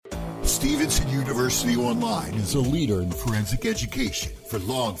Stevenson University Online is a leader in forensic education for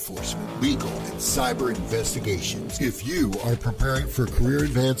law enforcement, legal, and cyber investigations. If you are preparing for career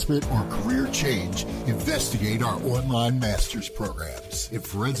advancement or career change, investigate our online master's programs in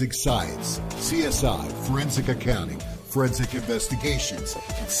forensic science, CSI, forensic accounting, forensic investigations,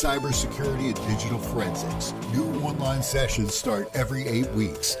 and cybersecurity and digital forensics. New online sessions start every 8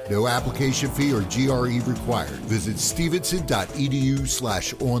 weeks. No application fee or GRE required. Visit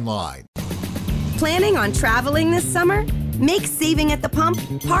stevenson.edu/online. Planning on traveling this summer? Make saving at the pump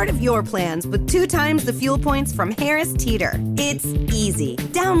part of your plans with 2 times the fuel points from Harris Teeter. It's easy.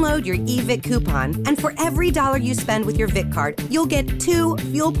 Download your eVic coupon, and for every $1 you spend with your Vic card, you'll get 2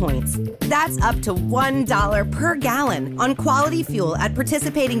 fuel points. That's up to $1 per gallon on quality fuel at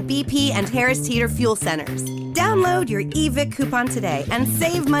participating BP and Harris Teeter fuel centers. Download your eVic coupon today and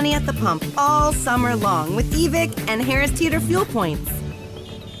save money at the pump all summer long with eVic and Harris Teeter fuel points.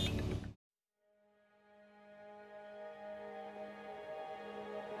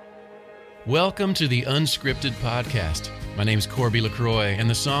 Welcome to the Unscripted Podcast. My name's Corby LaCroix, and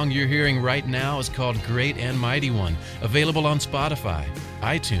the song you're hearing right now is called Great and Mighty One, available on Spotify,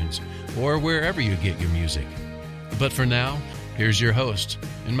 iTunes, or wherever you get your music. But for now, here's your host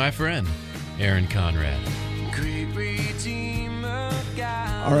and my friend, Aaron Conrad.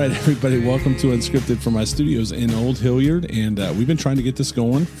 All right, everybody, welcome to Unscripted from my studios in Old Hilliard, and we've been trying to get this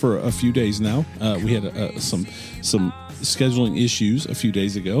going for a few days now. We had some scheduling issues a few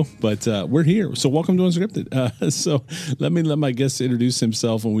days ago, but we're here. So welcome to Unscripted. So let my guest introduce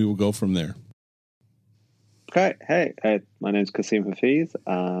himself, and we will go from there. Okay. Hey, my name's Kasim Hafeez,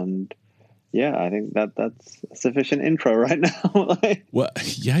 and yeah, I think that's a sufficient intro right now. Well,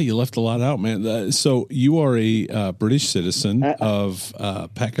 yeah, you left a lot out, man. So you are a British citizen of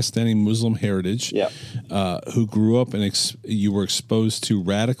Pakistani Muslim heritage, who grew up and you were exposed to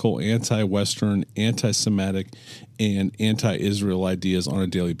radical anti-Western, anti-Semitic, and anti-Israel ideas on a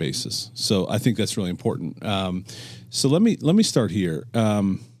daily basis. So I think that's really important. So let me start here.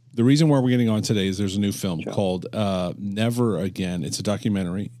 The reason why we're getting on today is there's a new film called Never Again. It's a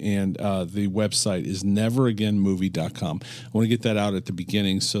documentary, and the website is neveragainmovie.com. I want to get that out at the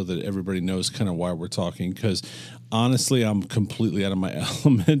beginning so that everybody knows kind of why we're talking, because honestly, I'm completely out of my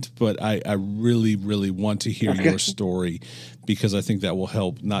element, but I really, really want to hear your story, because I think that will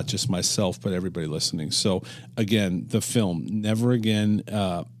help not just myself, but everybody listening. So again, the film, Never Again,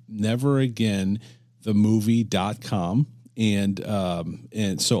 neveragainthemovie.com. And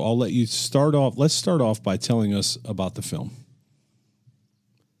so I'll let you start off. Let's start off by telling us about the film.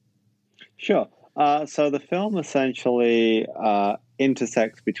 Sure. So the film essentially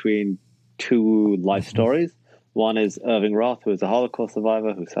intersects between 2 life stories. One is Irving Roth, who is a Holocaust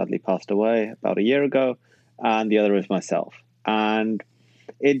survivor who sadly passed away about a year ago, and the other is myself. And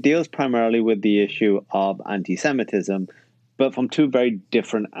it deals primarily with the issue of anti-Semitism, but from 2 very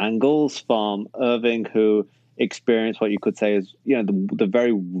different angles. From Irving, who experienced what you could say is, the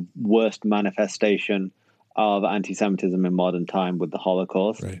very worst manifestation of anti-Semitism in modern time with the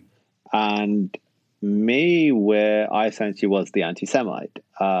Holocaust. Right. And me, where I essentially was the anti-Semite,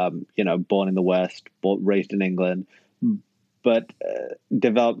 born in the West, raised in England, but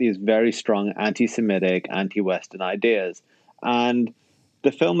developed these very strong anti-Semitic, anti-Western ideas. And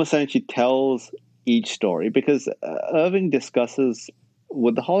the film essentially tells each story, because Irving discusses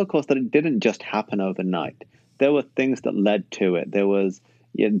with the Holocaust that it didn't just happen overnight. There were things that led to it. There was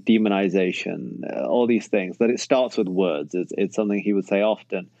demonization, all these things. That it starts with words. It's something he would say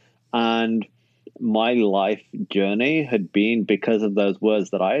often. And my life journey had been, because of those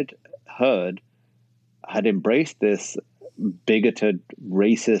words that I had heard, had embraced this bigoted,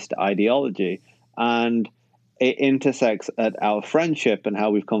 racist ideology. And it intersects at our friendship and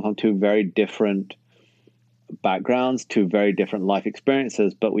how we've come from 2 very different backgrounds, 2 very different life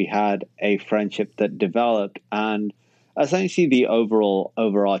experiences, but we had a friendship that developed. And essentially the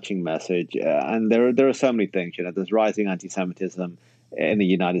overarching message, and there are so many things, there's rising anti-Semitism in the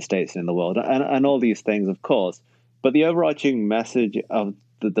United States and in the world, and all these things, of course, but the overarching message of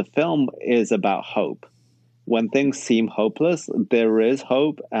the film is about hope. When things seem hopeless, there is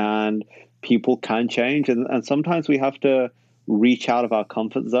hope, and people can change, and sometimes we have to reach out of our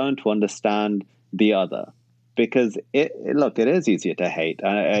comfort zone to understand the other. Because it is easier to hate.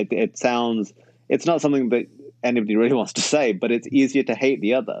 It's not something that anybody really wants to say, but it's easier to hate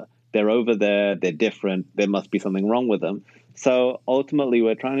the other. They're over there, they're different, there must be something wrong with them. So ultimately,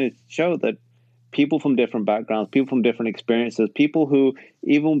 we're trying to show that people from different backgrounds, people from different experiences, people who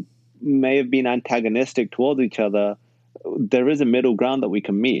even may have been antagonistic towards each other, there is a middle ground that we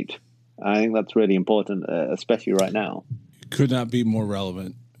can meet. I think that's really important, especially right now. Could not be more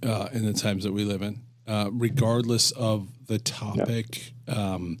relevant. in the times that we live in, regardless of the topic.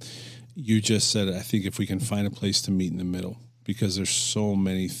 You just said, I think if we can find a place to meet in the middle, because there's so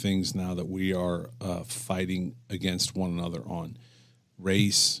many things now that we are fighting against one another on: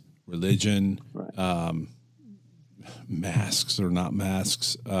 race, religion, masks or not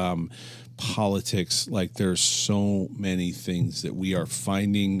masks, politics. Like, there's so many things that we are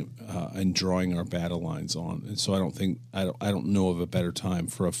finding and drawing our battle lines on. And so I don't know of a better time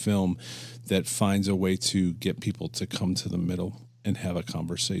for a film that finds a way to get people to come to the middle and have a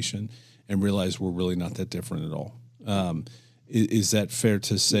conversation and realize we're really not that different at all. Is that fair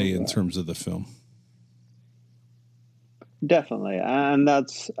to say in terms of the film? Definitely. And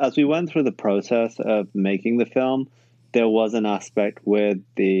that's, as we went through the process of making the film, there was an aspect with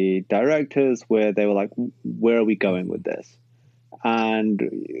the directors where they were like, where are we going with this? And,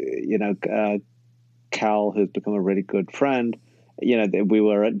 Cal, who's become a really good friend, we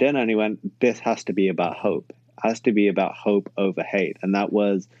were at dinner and he went, this has to be about hope. It has to be about hope over hate. And that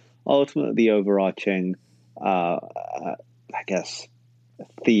was ultimately the overarching,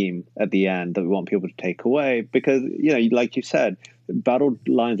 theme at the end that we want people to take away. Because, like you said, battle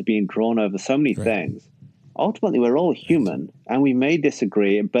lines are being drawn over so many things. Ultimately, we're all human and we may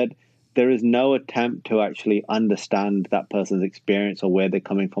disagree, but there is no attempt to actually understand that person's experience or where they're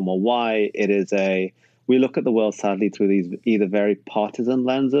coming from or why. We look at the world sadly through these either very partisan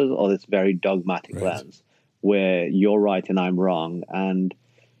lenses or this very dogmatic lens where you're right and I'm wrong. And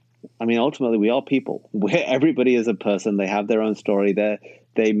I mean, ultimately, we are people. Everybody is a person. They have their own story.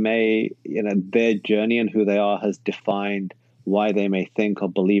 They may, their journey and who they are has defined why they may think or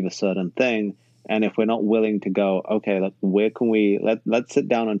believe a certain thing. And if we're not willing to go, okay, where can let's sit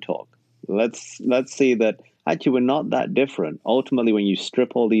down and talk. Let's see that actually we're not that different. Ultimately, when you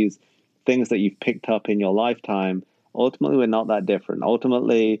strip all these things that you've picked up in your lifetime, ultimately we're not that different.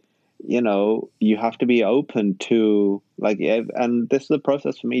 Ultimately, you have to be open to and this is a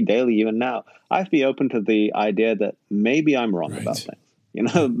process for me daily, even now. I have to be open to the idea that maybe I'm wrong about things.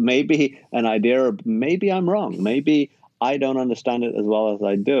 Maybe an idea, or maybe I'm wrong. Maybe I don't understand it as well as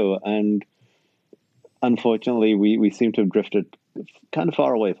I do. And unfortunately, we seem to have drifted kind of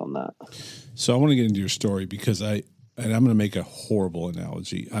far away from that. So I want to get into your story because I'm going to make a horrible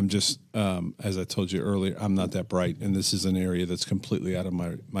analogy. I'm just, as I told you earlier, I'm not that bright, and this is an area that's completely out of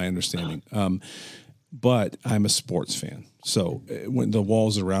my understanding. But I'm a sports fan. So when the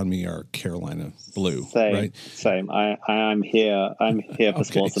walls around me are Carolina blue, right? Same. I'm here for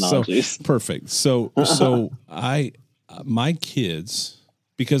sports analogies. So, perfect. So my kids,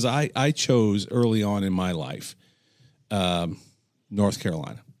 because I chose early on in my life, North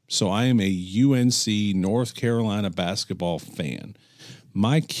Carolina. So I am a UNC North Carolina basketball fan.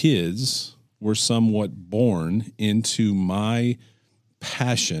 My kids were somewhat born into my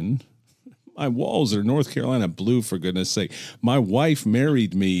passion. My walls are North Carolina blue, for goodness sake. My wife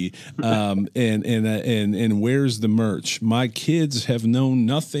married me, and wears the merch. My kids have known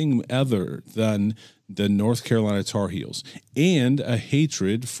nothing other than the North Carolina Tar Heels and a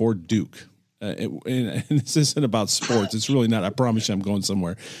hatred for Duke. And this isn't about sports. It's really not. I promise you I'm going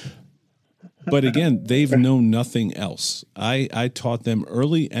somewhere. But again, they've known nothing else. I taught them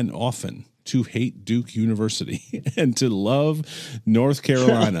early and often to hate Duke University and to love North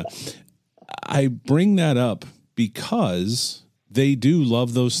Carolina. I bring that up because they do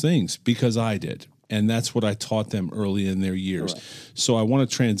love those things, because I did. And that's what I taught them early in their years. Right. So I want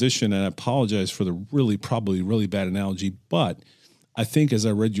to transition, and I apologize for the probably really bad analogy, but I think as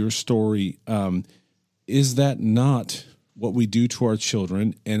I read your story, is that not what we do to our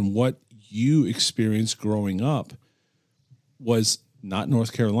children? And what you experienced growing up was not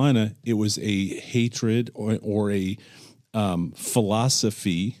North Carolina. It was a hatred or a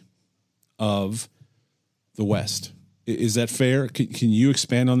philosophy of the West. Is that fair? Can you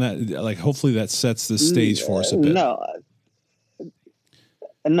expand on that? Like, hopefully that sets the stage for us a bit.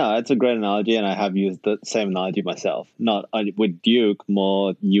 No, it's a great analogy, and I have used the same analogy myself. Not with Duke,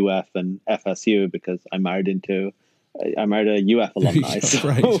 more UF and FSU, because I married a UF alumni. So,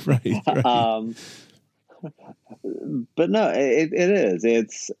 right. But no, it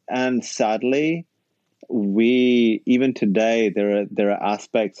is. And sadly, even today, there are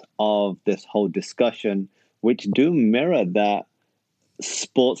aspects of this whole discussion which do mirror that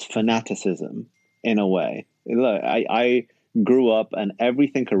sports fanaticism in a way. Look, I grew up and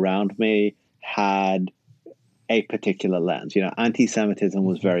everything around me had a particular lens. Anti-Semitism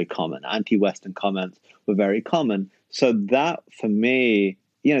was very common. Anti-Western comments were very common. So that, for me,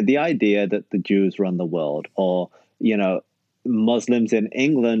 the idea that the Jews run the world, or, Muslims in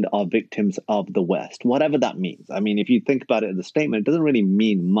England are victims of the West, whatever that means. I mean, if you think about it as a statement, it doesn't really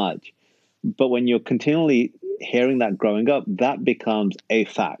mean much. But when you're continually hearing that growing up, that becomes a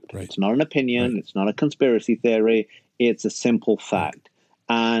fact. Right. It's not an opinion. Right. It's not a conspiracy theory. It's a simple fact.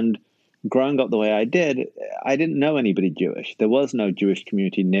 Right. And growing up the way I did, I didn't know anybody Jewish. There was no Jewish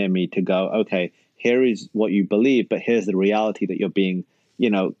community near me to go, okay, here is what you believe, but here's the reality that you're being,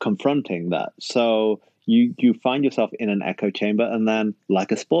 confronting that. So you find yourself in an echo chamber, and then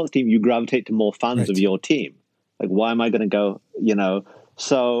like a sports team, you gravitate to more fans of your team. Like, why am I going to go,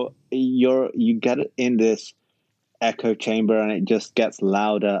 So you get in this echo chamber, and it just gets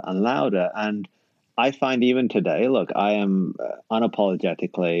louder and louder. And I find even today, look, I am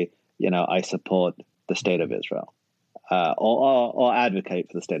unapologetically, I support the state of Israel, or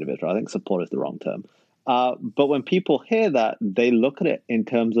advocate for the state of Israel. I think support is the wrong term. But when people hear that, they look at it in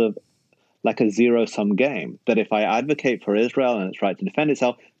terms of like a zero-sum game, that if I advocate for Israel and its right to defend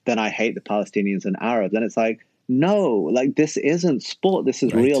itself, then I hate the Palestinians and Arabs. And it's like, no, like this isn't sport. This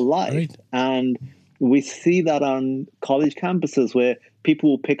is real life. Right. And we see that on college campuses where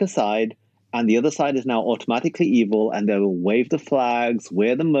people will pick a side and the other side is now automatically evil, and they will wave the flags,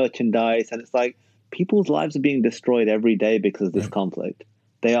 wear the merchandise. And it's like people's lives are being destroyed every day because of this conflict.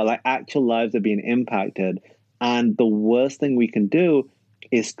 They are like actual lives are being impacted. And the worst thing we can do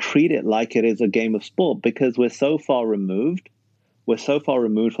is treat it like it is a game of sport, because we're so far removed. We're so far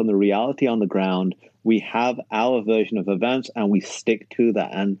removed from the reality on the ground. We have our version of events and we stick to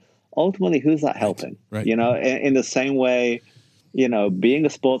that. And ultimately, who's that helping? Right. In the same way, being a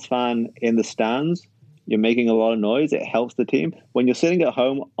sports fan in the stands, you're making a lot of noise. It helps the team. When you're sitting at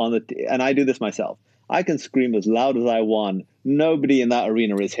home and I do this myself, I can scream as loud as I want. Nobody in that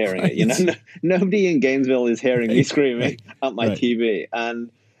arena is hearing it. Nobody in Gainesville is hearing me screaming at my TV.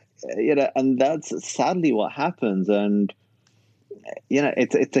 And, and that's sadly what happens. And,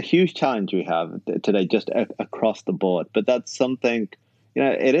 it's a huge challenge we have today, just across the board. But that's something,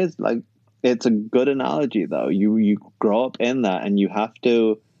 it is like, it's a good analogy though. You grow up in that, and you have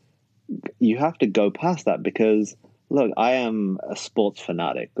to go past that, because look, I am a sports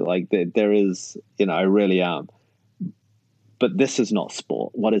fanatic. Like there is, I really am. But this is not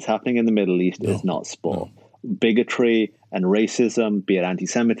sport. What is happening in the Middle East is not sport. No. Bigotry and racism, be it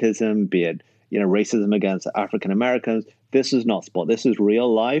anti-Semitism, be it, racism against African Americans. This is not sport. This is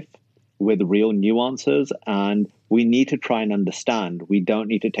real life with real nuances, and we need to try and understand. We don't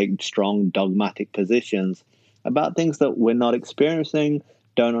need to take strong dogmatic positions about things that we're not experiencing,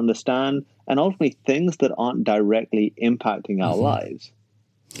 don't understand, and ultimately things that aren't directly impacting our lives.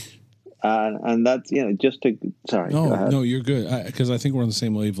 And that's, just to, sorry. No, you're good. Because I think we're on the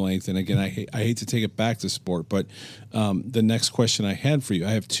same wavelength. And again, I hate to take it back to sport, but the next question I had for you,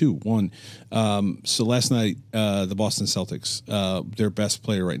 I have two. One, so last night, the Boston Celtics, their best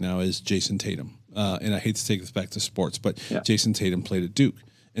player right now is Jason Tatum. And I hate to take this back to sports, but Jason Tatum played at Duke.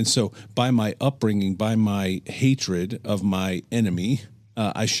 And so by my upbringing, by my hatred of my enemy,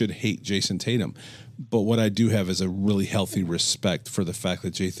 I should hate Jason Tatum. But what I do have is a really healthy respect for the fact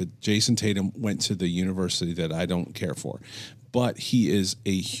that Jason Tatum went to the university that I don't care for. But he is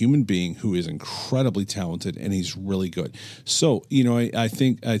a human being who is incredibly talented, and he's really good. So, I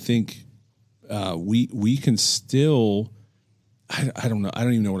think we can still, I don't know. I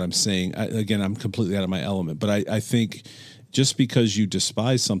don't even know what I'm saying. Again, I'm completely out of my element. But I think just because you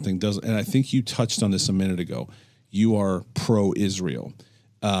despise something doesn't, and I think you touched on this a minute ago, you are pro-Israel.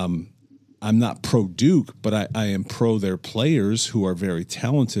 I'm not pro-Duke, but I am pro their players who are very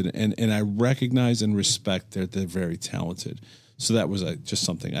talented, and I recognize and respect that they're very talented. So that was just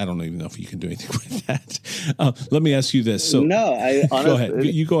something. I don't even know if you can do anything with that. Let me ask you this. So no, honestly, go ahead.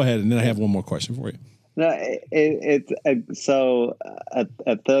 You go ahead, and then I have one more question for you. No, so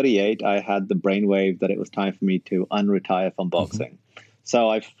at 38, I had the brainwave that it was time for me to unretire from boxing. Mm-hmm. So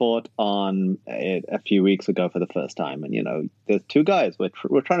I fought on it a few weeks ago for the first time. And, there's two guys.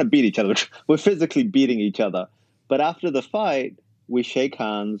 We're trying to beat each other. We're physically beating each other. But after the fight, we shake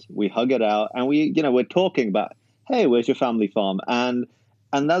hands, we hug it out, and we're talking about, hey, where's your family farm? And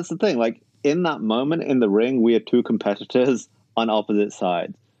that's the thing. Like, in that moment in the ring, we are two competitors on opposite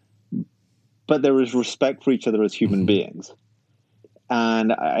sides. But there is respect for each other as human beings.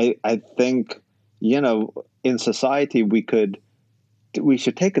 And I think, in society, we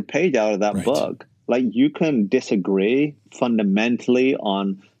should take a page out of that book. Like, you can disagree fundamentally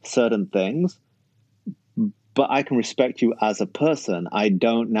on certain things, but I can respect you as a person. I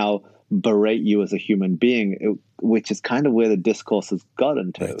don't now berate you as a human being, which is kind of where the discourse has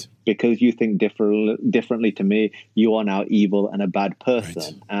gotten to. Right. Because you think differently to me, you are now evil and a bad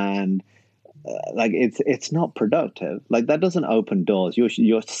person. Right. And like it's not productive. Like that doesn't open doors.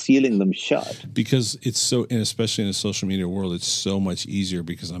 You're sealing them shut. Because it's so, and especially in the social media world, it's so much easier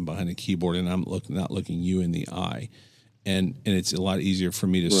because I'm behind a keyboard and I'm not looking you in the eye, and it's a lot easier for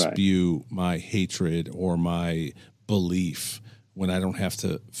me to spew my hatred or my belief when I don't have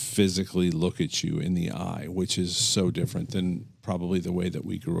to physically look at you in the eye, which is so different than probably the way that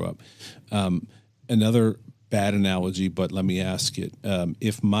we grew up. Another bad analogy, but let me ask it.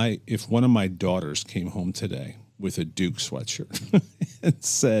 If one of my daughters came home today with a Duke sweatshirt and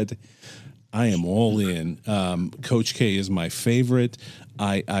said, I am all in. Coach K is my favorite.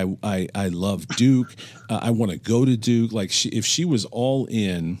 I love Duke. I want to go to Duke. Like if she was all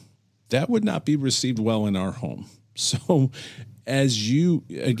in, that would not be received well in our home. So as you,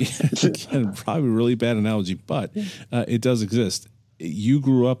 again, probably a really bad analogy, but it does exist. You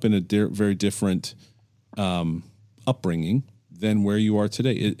grew up in a very different upbringing than where you are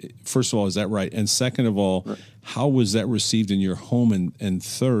today. First of all, is that right? And second of all, how was that received in your home? And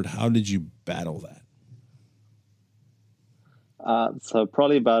third, how did you battle that? So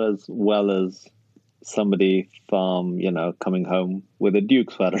probably about as well as somebody from, coming home with a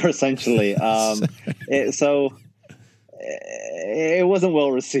Duke sweater, essentially. It wasn't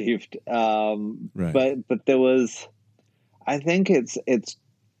well received. But there was, I think it's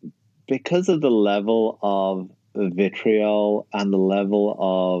because of the level of vitriol and the level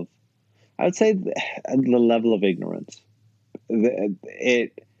of, I would say, the level of ignorance.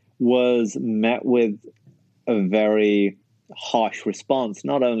 It was met with a very harsh response,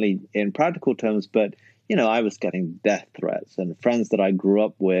 not only in practical terms, but, I was getting death threats, and friends that I grew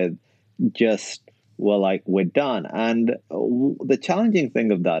up with just were like, we're done. And the challenging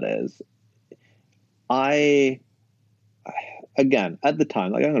thing of that is again, at the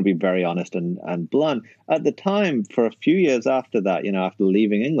time, like I'm going to be very honest and blunt, at the time, for a few years after that, after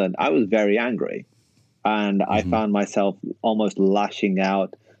leaving England, I was very angry. And I found myself almost lashing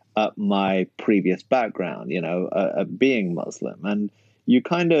out at my previous background, at being Muslim. And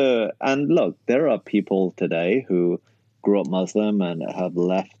and look, there are people today who grew up Muslim and have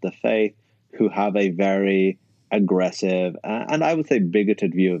left the faith who have a very aggressive and I would say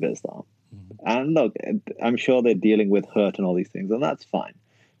bigoted view of Islam. And look, I'm sure they're dealing with hurt and all these things, and that's fine.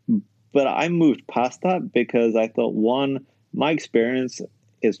 But I moved past that because I thought, one, my experience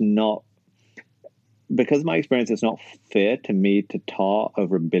is not fair to me to tar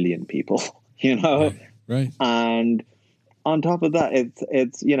over 1 billion people, Right. And on top of that,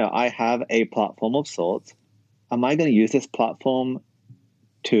 it's I have a platform of sorts. Am I going to use this platform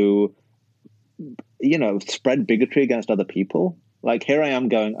to, spread bigotry against other people? Like here I am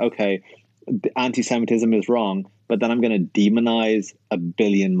going, okay, anti-Semitism is wrong, but then I'm going to demonize 1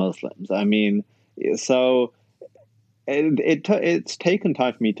 billion Muslims. I mean, so it's taken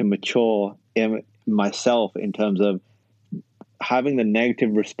time for me to mature in myself in terms of having the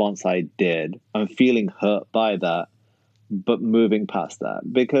negative response I did. I'm feeling hurt by that, but moving past that,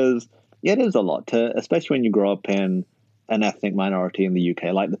 because it is a lot especially when you grow up in an ethnic minority in the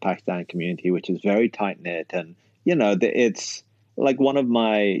UK, like the Pakistani community, which is very tight-knit. And, it's like one of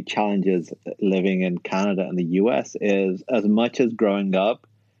my challenges living in Canada and the US is, as much as growing up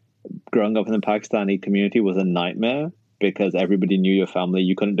in the Pakistani community was a nightmare because everybody knew your family,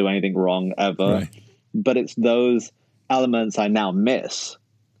 you couldn't do anything wrong ever. Right. But it's those elements I now miss.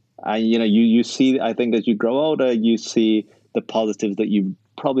 And, you see, I think as you grow older, you see the positives that you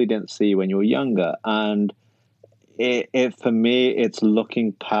probably didn't see when you were younger. And it for me, it's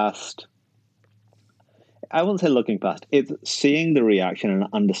looking past. I won't say looking past. It's seeing the reaction and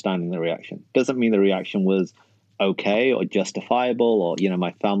understanding the reaction. Doesn't mean the reaction was okay or justifiable or,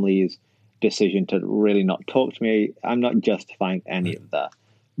 my family's decision to really not talk to me. I'm not justifying any of that.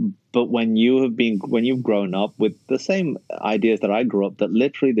 But when you've grown up with the same ideas that I grew up, that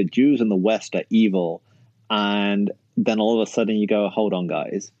literally the Jews in the West are evil, and then all of a sudden you go, hold on,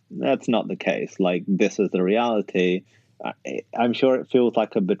 guys, that's not the case. Like, this is the reality. I'm sure it feels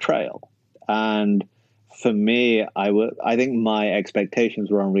like a betrayal. And for me, I think my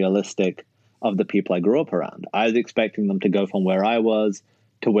expectations were unrealistic of the people I grew up around. I was expecting them to go from where I was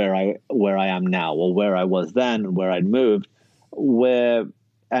to where I am now, or where I was then and where I'd moved.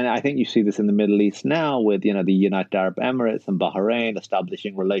 And I think you see this in the Middle East now with, the United Arab Emirates and Bahrain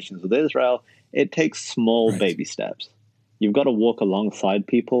establishing relations with Israel. It takes small baby steps. You've got to walk alongside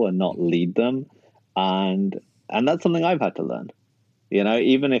people and not lead them. And that's something I've had to learn.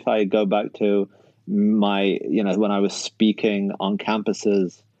 Even if I go back to my, when I was speaking on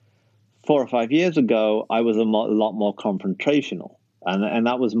campuses 4 or 5 years ago, I was a lot more confrontational. And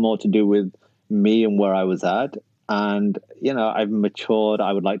that was more to do with me and where I was at. And, I've matured,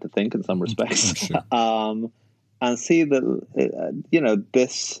 I would like to think, in some respects. Sure. And see that,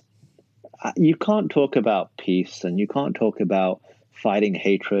 this, you can't talk about peace and you can't talk about fighting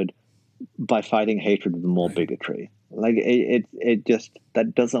hatred by fighting hatred with more bigotry. Like, it just,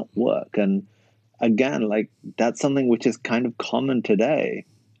 that doesn't work. And again, like, that's something which is kind of common today.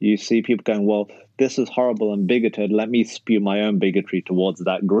 You see people going, well, this is horrible and bigoted. Let me spew my own bigotry towards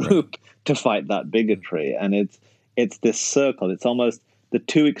that group to fight that bigotry. And it's this circle. It's almost the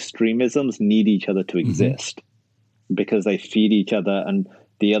two extremisms need each other to exist because they feed each other, and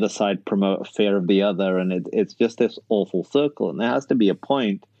the other side promote a fear of the other. And it's just this awful circle. And there has to be a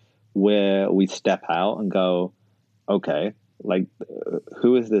point where we step out and go, okay, like,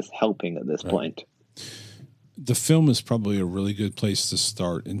 who is this helping at this point? The film is probably a really good place to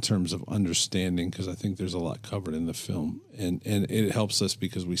start in terms of understanding, because I think there's a lot covered in the film, and it helps us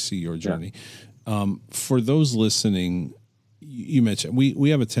because we see your journey. For those listening, you mentioned we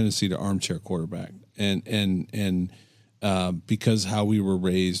have a tendency to armchair quarterback, and because how we were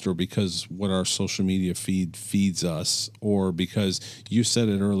raised, or because what our social media feeds us, or because you said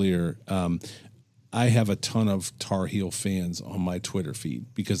it earlier. I have a ton of Tar Heel fans on my Twitter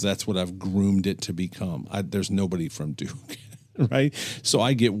feed because that's what I've groomed it to become. There's nobody from Duke, right? So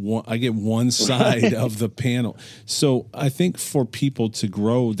I get one side of the panel. So I think for people to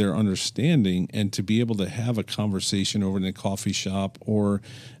grow their understanding and to be able to have a conversation over in a coffee shop, or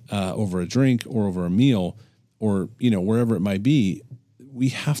over a drink, or over a meal, or wherever it might be, we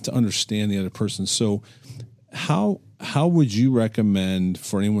have to understand the other person. So how would you recommend,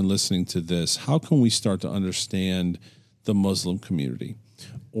 for anyone listening to this, how can we start to understand the Muslim community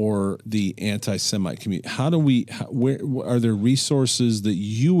or the anti-Semite community? Where are there resources that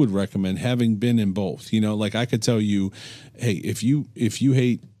you would recommend, having been in both? Like, I could tell you, hey, if you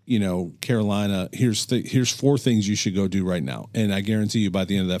hate, Carolina, here's 4 things you should go do right now. And I guarantee you by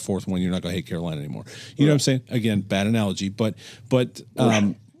the end of that 4th one, you're not going to hate Carolina anymore. You know what I'm saying? Again, bad analogy, but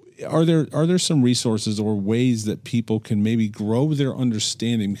are there some resources or ways that people can maybe grow their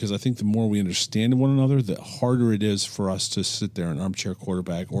understanding? Because I think the more we understand one another, the harder it is for us to sit there and armchair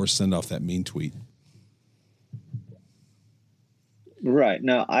quarterback or send off that mean tweet. Right.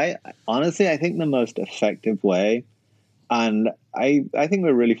 No, I honestly think the most effective way, and I think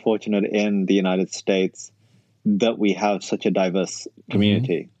we're really fortunate in the United States that we have such a diverse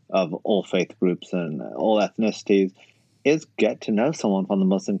community of all faith groups and all ethnicities, is get to know someone from the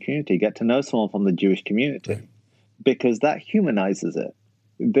Muslim community, get to know someone from the Jewish community, because that humanizes it.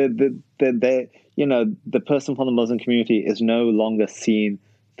 The person from the Muslim community is no longer seen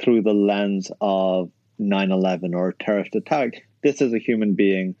through the lens of 9/11 or a terrorist attack. This is a human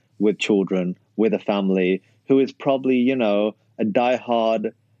being with children, with a family, who is probably, a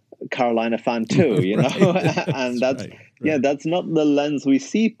diehard Carolina fan too, and that's that's not the lens we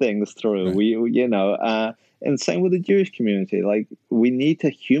see things through. And same with the Jewish community. Like, we need to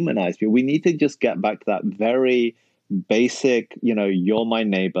humanize people. We need to just get back to that very basic, you're my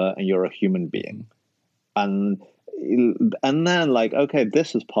neighbor and you're a human being. And then, like, okay,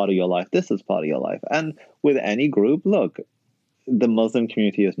 this is part of your life. This is part of your life. And with any group, look, the Muslim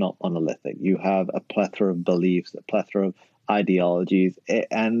community is not monolithic. You have a plethora of beliefs, a plethora of ideologies,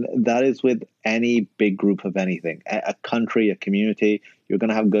 and that is with any big group of anything. A country, a community, you're going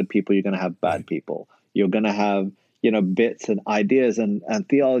to have good people, you're going to have bad people. You're going to have, bits and ideas and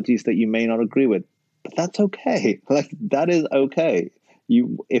theologies that you may not agree with, but that's okay. Like, that is okay.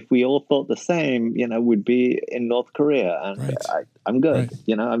 If we all thought the same, we'd be in North Korea, and I'm good.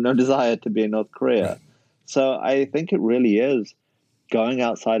 I have no desire to be in North Korea. So I think it really is going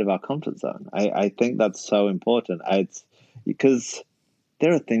outside of our comfort zone. I think that's so important. It's because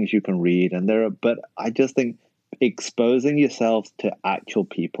there are things you can read, but I just think exposing yourself to actual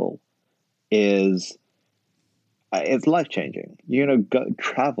people it's life-changing.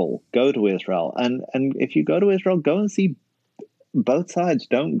 Travel, go to Israel. And if you go to Israel, go and see both sides.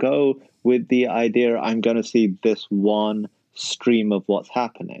 Don't go with the idea, I'm going to see this one stream of what's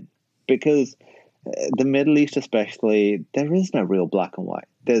happening. Because the Middle East especially, there is no real black and white.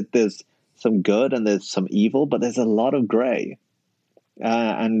 There's some good and there's some evil, but there's a lot of gray.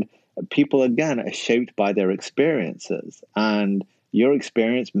 And people, again, are shaped by their experiences. And your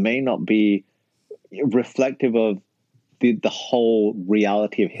experience may not be reflective of the whole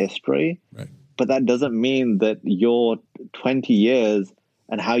reality of history, but that doesn't mean that your 20 years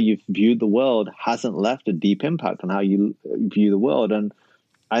and how you've viewed the world hasn't left a deep impact on how you view the world. And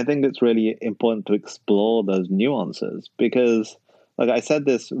I think it's really important to explore those nuances, because, like I said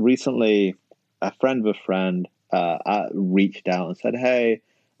this recently, a friend of a friend reached out and said, hey,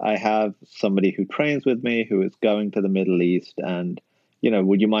 I have somebody who trains with me who is going to the Middle East, and,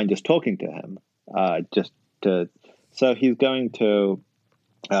 would you mind just talking to him? So he's going to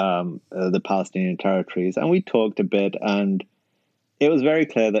the Palestinian territories, and we talked a bit, and it was very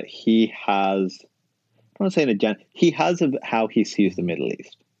clear that he has, I don't want to say an agenda, he has how he sees the Middle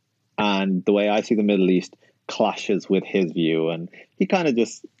East. And the way I see the Middle East clashes with his view, and he kind of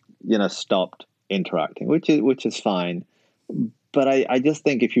just, stopped interacting, which is fine. But I just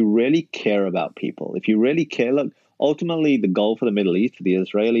think if you really care about people, if you really care, look, ultimately the goal for the Middle East, for the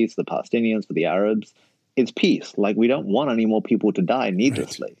Israelis, for the Palestinians, for the Arabs, is peace. Like, we don't want any more people to die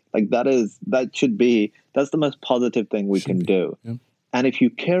needlessly. Right. Like, that's the most positive thing we can do. Yep. And if you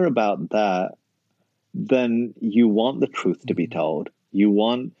care about that, then you want the truth to be told.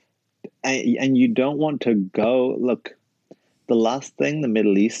 And you don't want to go, look, the last thing the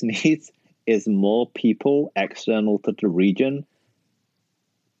Middle East needs is more people external to the region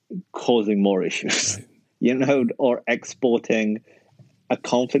causing more issues, right. Or exporting a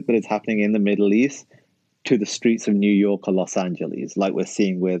conflict that is happening in the Middle East to the streets of New York or Los Angeles, like we're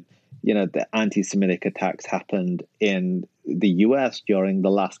seeing with, the anti-Semitic attacks happened in the US during the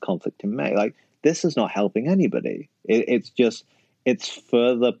last conflict in May. Like, this is not helping anybody. It's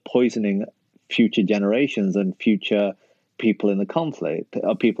further poisoning future generations and future people in the conflict,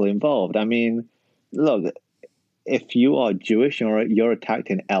 or people involved. I mean, look, if you are Jewish or you're attacked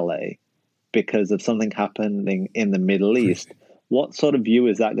in LA because of something happening in the Middle East, what sort of view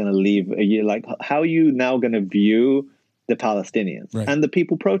is that going to leave? Are you like, how are you now going to view the Palestinians? Right. And the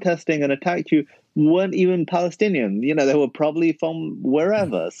people protesting and attacked you weren't even Palestinian. They were probably from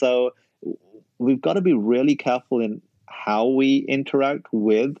wherever. Right. So we've got to be really careful in how we interact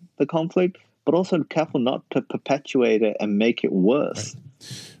with the conflict, but also careful not to perpetuate it and make it worse.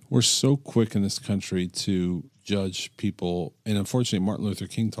 Right. We're so quick in this country to judge people, and unfortunately Martin Luther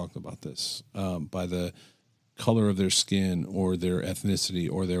King talked about this, by the color of their skin or their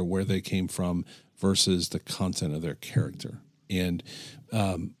ethnicity or where they came from versus the content of their character. And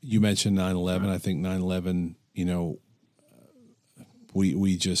you mentioned 9/11. I think 9/11,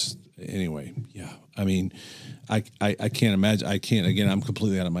 we just, anyway, yeah. I mean, I can't imagine. Again, I'm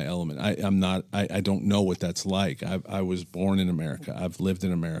completely out of my element. I don't know what that's like. I was born in America. I've lived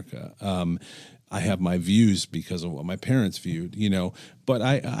in America. I have my views because of what my parents viewed, but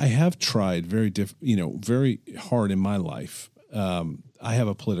I have tried very hard in my life. I have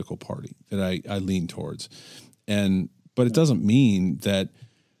a political party that I lean towards, but it doesn't mean that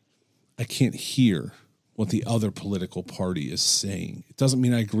I can't hear what the other political party is saying. It doesn't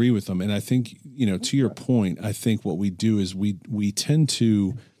mean I agree with them. And I think, to your point, I think what we do is we tend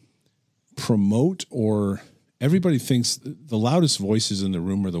to promote, or everybody thinks the loudest voices in the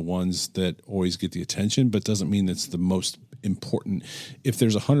room are the ones that always get the attention, but doesn't mean that's the most important. If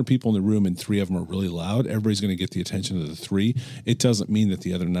there's 100 people in the room and 3 of them are really loud, everybody's going to get the attention of the 3. It doesn't mean that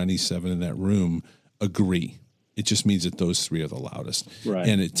the other 97 in that room agree. It just means that those 3 are the loudest. Right.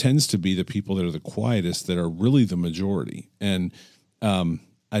 And it tends to be the people that are the quietest that are really the majority. And I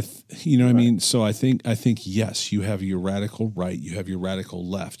mean? So I think, yes, you have your radical right, you have your radical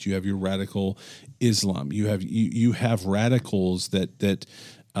left, you have your radical Islam, you have radicals that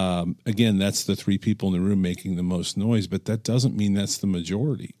again, that's the 3 people in the room making the most noise, but that doesn't mean that's the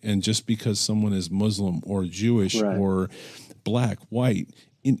majority. And just because someone is Muslim or Jewish or black, white,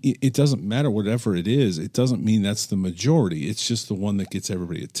 it doesn't matter, whatever it is. It doesn't mean that's the majority. It's just the one that gets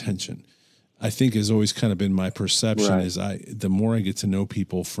everybody attention. I think has always kind of been my perception is the more I get to know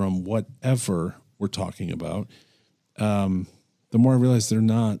people from whatever we're talking about, the more I realize they're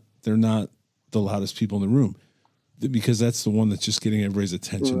not the loudest people in the room, because that's the one that's just getting everybody's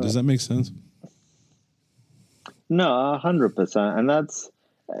attention. Right. Does that make sense? No, 100%. And that's,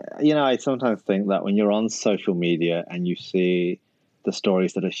 I sometimes think that when you're on social media and you see the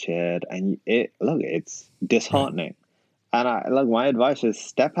stories that are shared, and it's disheartening. Right. And my advice is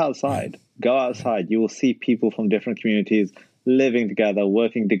step outside, go outside. You will see people from different communities living together,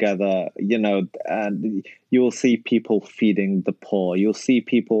 working together, and you will see people feeding the poor. You'll see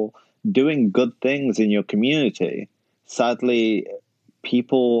people doing good things in your community. Sadly,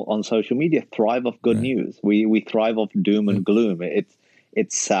 people on social media thrive off good news. We thrive off doom and gloom.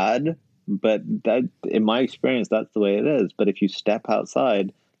 It's sad, but that, in my experience, that's the way it is. But if you step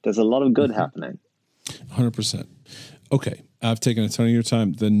outside, there's a lot of good happening. 100%. Okay, I've taken a ton of your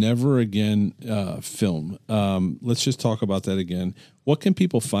time. The Never Again film. Let's just talk about that again. What can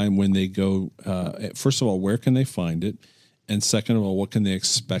people find when they go? First of all, where can they find it? And second of all, what can they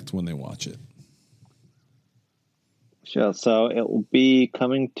expect when they watch it? Sure. So it will be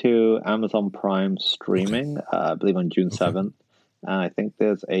coming to Amazon Prime streaming, I believe on June 7th. And I think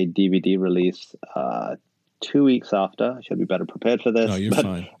there's a DVD release 2 weeks after. I should be better prepared for this. No, you're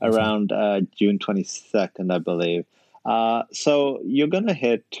fine. Around June 22nd, I believe. So you're going to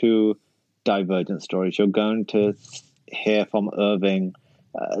hear two divergent stories. You're going to hear from Irving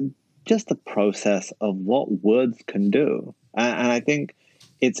just the process of what words can do. And I think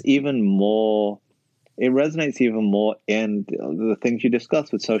it's even more, it resonates even more in the things you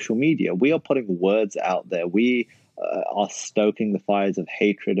discuss with social media. We are putting words out there. We are stoking the fires of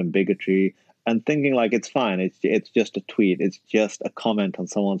hatred and bigotry and thinking like it's fine. It's just a tweet. It's just a comment on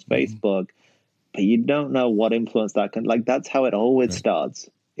someone's Facebook. But you don't know what influence that can, like, that's how it always starts.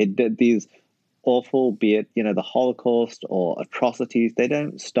 These awful, be it, the Holocaust or atrocities, they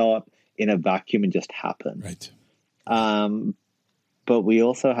don't start in a vacuum and just happen. Right. But we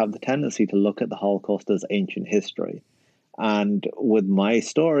also have the tendency to look at the Holocaust as ancient history. And with my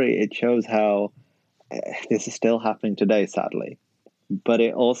story, it shows how this is still happening today, sadly. But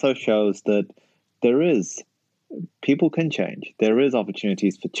it also shows that people can change. There is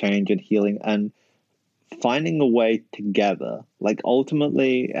opportunities for change and healing and finding a way together. Like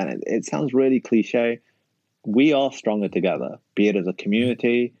ultimately, and it sounds really cliche, we are stronger together, be it as a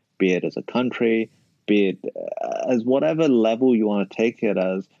community, be it as a country, be it as whatever level you want to take it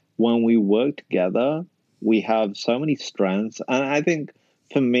as. When we work together, we have so many strengths. And I think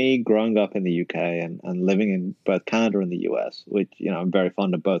for me, growing up in the UK and living in both Canada and the US, which, I'm very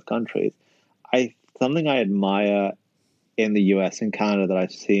fond of both countries, something I admire in the US and Canada that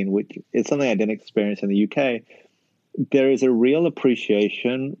I've seen, which is something I didn't experience in the UK, there is a real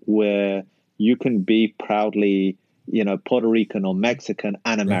appreciation where you can be proudly, Puerto Rican or Mexican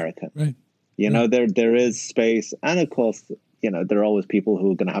and American. Right. There is space. And of course, there are always people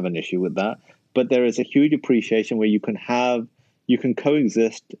who are going to have an issue with that. But there is a huge appreciation where you can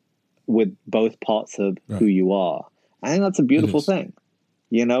coexist with both parts of who you are. I think that's a beautiful thing.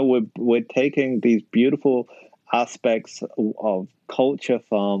 We're taking these beautiful aspects of culture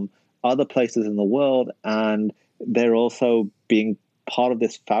from other places in the world, and they're also being part of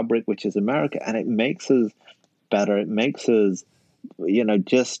this fabric, which is America, and it makes us better. It makes us,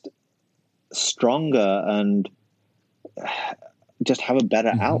 just stronger and just have a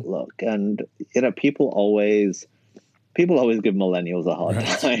better outlook. And, people always give millennials a hard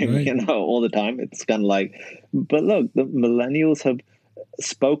time, all the time. It's kind of like, but look, the millennials have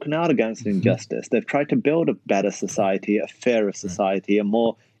spoken out against injustice. They've tried to build a better society, a fairer society, a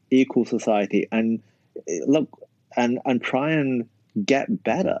more equal society, and look, and try and get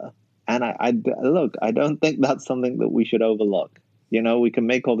better. And I don't think that's something that we should overlook. We can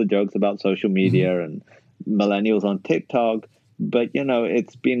make all the jokes about social media and millennials on TikTok, but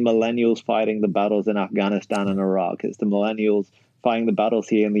it's been millennials fighting the battles in Afghanistan and Iraq. It's the millennials fighting the battles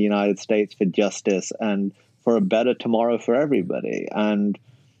here in the United States for justice and for a better tomorrow for everybody. And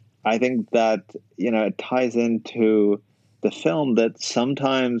I think that, it ties into the film that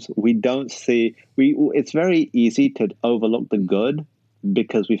sometimes we don't see. It's very easy to overlook the good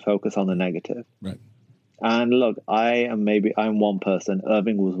because we focus on the negative. Right. And look, I'm one person.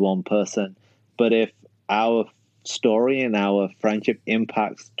 Irving was one person. But if our story and our friendship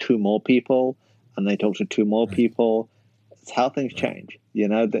impacts two more people and they talk to two more people, it's how things change.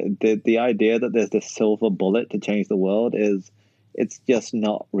 The idea that there's this silver bullet to change the world it's just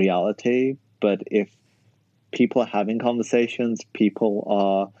not reality. But if people are having conversations,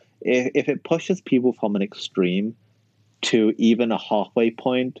 if it pushes people from an extreme to even a halfway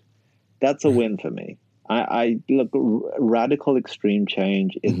point, that's a win for me. I look, radical extreme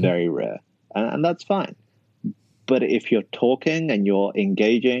change is very rare, and that's fine. But if you're talking and you're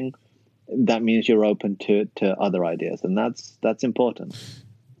engaging, that means you're open to other ideas, and that's important.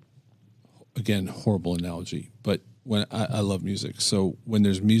 Again, horrible analogy, but when I love music, so when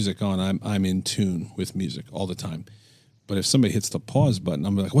there's music on, I'm in tune with music all the time. But if somebody hits the pause button,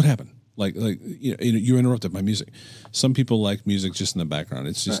 I'm like, what happened? Like you interrupted my music. Some people like music just in the background.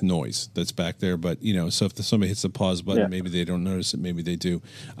 It's just noise that's back there. But so if somebody hits the pause button, maybe they don't notice it. Maybe they do.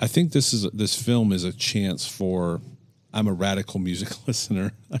 I think this film is a chance for. I'm a radical music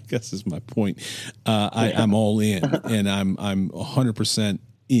listener, I guess is my point. I'm all in, and I'm 100%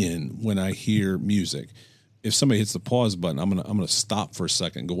 in when I hear music. If somebody hits the pause button, I'm gonna stop for a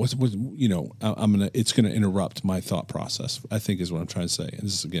second. And go, it's gonna interrupt my thought process, I think is what I'm trying to say. And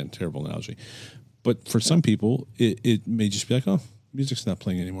this is again terrible analogy, but for some people, it may just be like, oh, music's not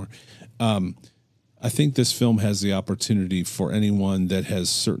playing anymore. I think this film has the opportunity for anyone that has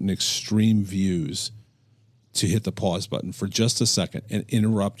certain extreme views to hit the pause button for just a second and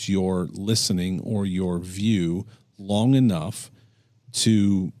interrupt your listening or your view long enough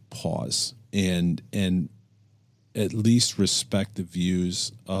to pause and at least respect the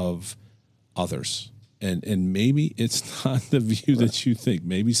views of others. And maybe it's not the view that you think.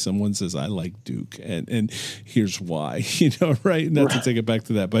 Maybe someone says, I like Duke, and here's why, right? Not to take it back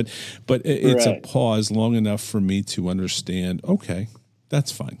to that, but it's a pause long enough for me to understand, okay,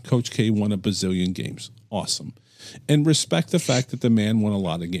 that's fine. Coach K won a bazillion games. Awesome. And respect the fact that the man won a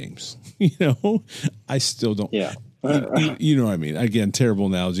lot of games. I still don't. Yeah. You know what I mean? Again, terrible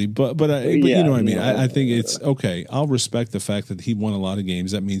analogy, but you know what I mean? I think it's okay. I'll respect the fact that he won a lot of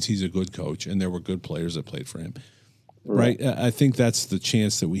games. That means he's a good coach and there were good players that played for him. Right? I think that's the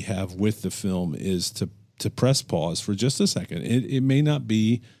chance that we have with the film is to press pause for just a second. It may not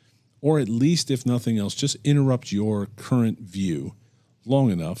be, or at least if nothing else, just interrupt your current view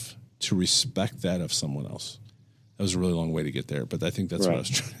long enough to respect that of someone else. That was a really long way to get there, but I think that's what I was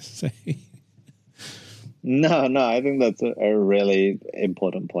trying to say. No, I think that's a really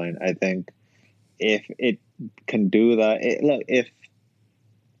important point. I think if it can do that,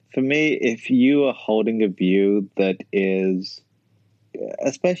 if you are holding a view that is,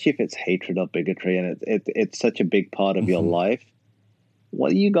 especially if it's hatred or bigotry and it's such a big part of your life,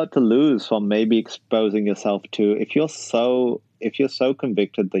 what you got to lose from maybe exposing yourself to, if you're so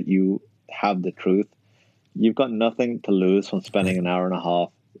convicted that you have the truth, you've got nothing to lose from spending an hour and a half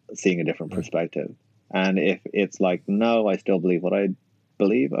seeing a different perspective. And if it's like, no, I still believe what I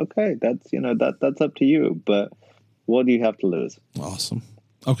believe, okay, that's up to you. But what do you have to lose? Awesome.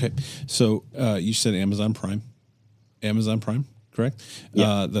 Okay. So you said Amazon Prime, correct?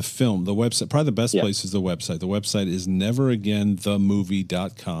 Yeah. The film, the website, probably the best place is the website. The website is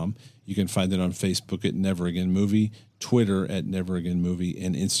neveragainthemovie.com. You can find it on Facebook at Never Again Movie, Twitter at Never Again Movie,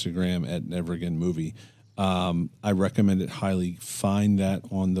 and Instagram at Never Again Movie. I recommend it highly. Find that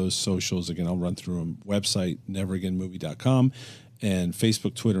on those socials. Again, I'll run through them. Website, neveragainmovie.com, and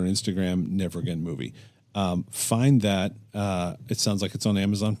Facebook, Twitter, and Instagram, Never Again Movie. Find that. It sounds like it's on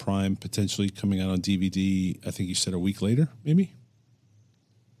Amazon Prime, potentially coming out on DVD, I think you said a week later, maybe?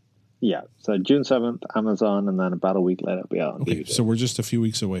 Yeah, so June 7th, Amazon, and then about a week later, it'll be out on DVD. So we're just a few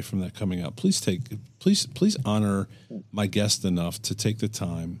weeks away from that coming out. Please honor my guest enough to take the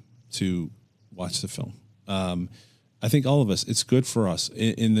time to watch the film. I think all of us, it's good for us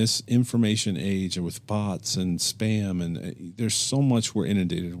in this information age and with bots and spam, and there's so much we're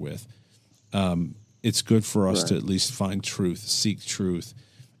inundated with. It's good for us to at least find truth, seek truth,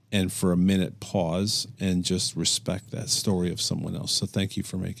 and for a minute pause and just respect that story of someone else. So thank you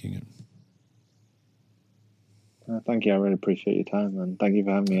for making it. Thank you. I really appreciate your time, and thank you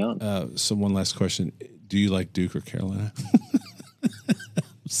for having me on. So one last question. Do you like Duke or Carolina?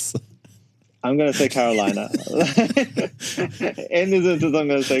 I'm going to say Carolina. In this instance, I'm going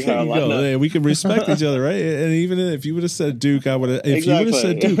to say Carolina. Hey, we can respect each other, right? And even if you would have said Duke, I would have. If you would have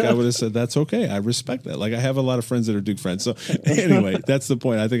said Duke, I would have said that's okay. I respect that. Like I have a lot of friends that are Duke friends. So anyway, that's the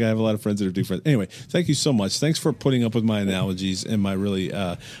point. I think I have a lot of friends that are Duke friends. Anyway, thank you so much. Thanks for putting up with my analogies and my really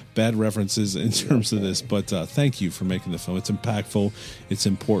bad references in terms of this. But thank you for making the film. It's impactful. It's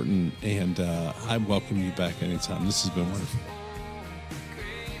important, and I welcome you back anytime. This has been wonderful.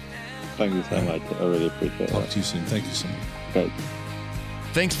 Thank you so much. I really appreciate it. Talk to you soon. Thank you so much. Great.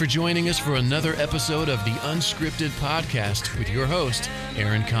 Thanks for joining us for another episode of the Unscripted Podcast with your host,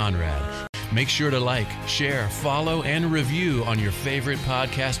 Aaron Conrad. Make sure to like, share, follow, and review on your favorite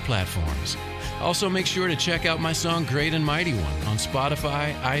podcast platforms. Also, make sure to check out my song Great and Mighty One on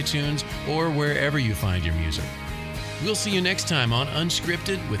Spotify, iTunes, or wherever you find your music. We'll see you next time on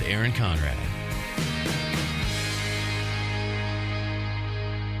Unscripted with Aaron Conrad.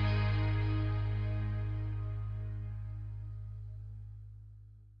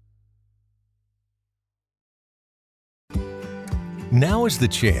 Now is the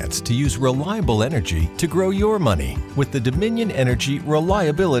chance to use reliable energy to grow your money with the Dominion Energy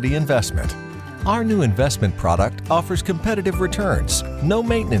Reliability Investment. Our new investment product offers competitive returns, no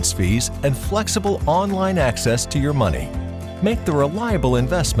maintenance fees, and flexible online access to your money. Make the reliable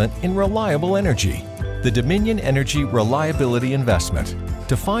investment in reliable energy. The Dominion Energy Reliability Investment.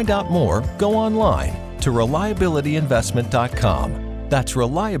 To find out more, go online to reliabilityinvestment.com. That's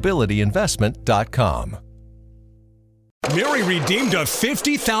reliabilityinvestment.com. Mary redeemed a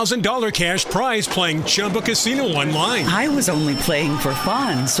 $50,000 cash prize playing Chumba Casino online. I was only playing for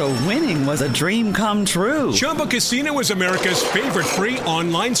fun, so winning was a dream come true. Chumba Casino is America's favorite free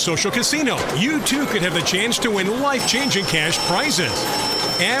online social casino. You too could have the chance to win life-changing cash prizes.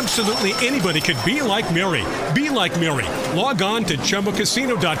 Absolutely anybody could be like Mary. Be like Mary. Log on to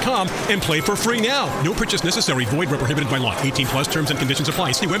ChumbaCasino.com and play for free now. No purchase necessary. Void where prohibited by law. 18 plus terms and conditions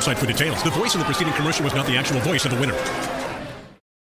apply. See website for details. The voice in the preceding commercial was not the actual voice of the winner.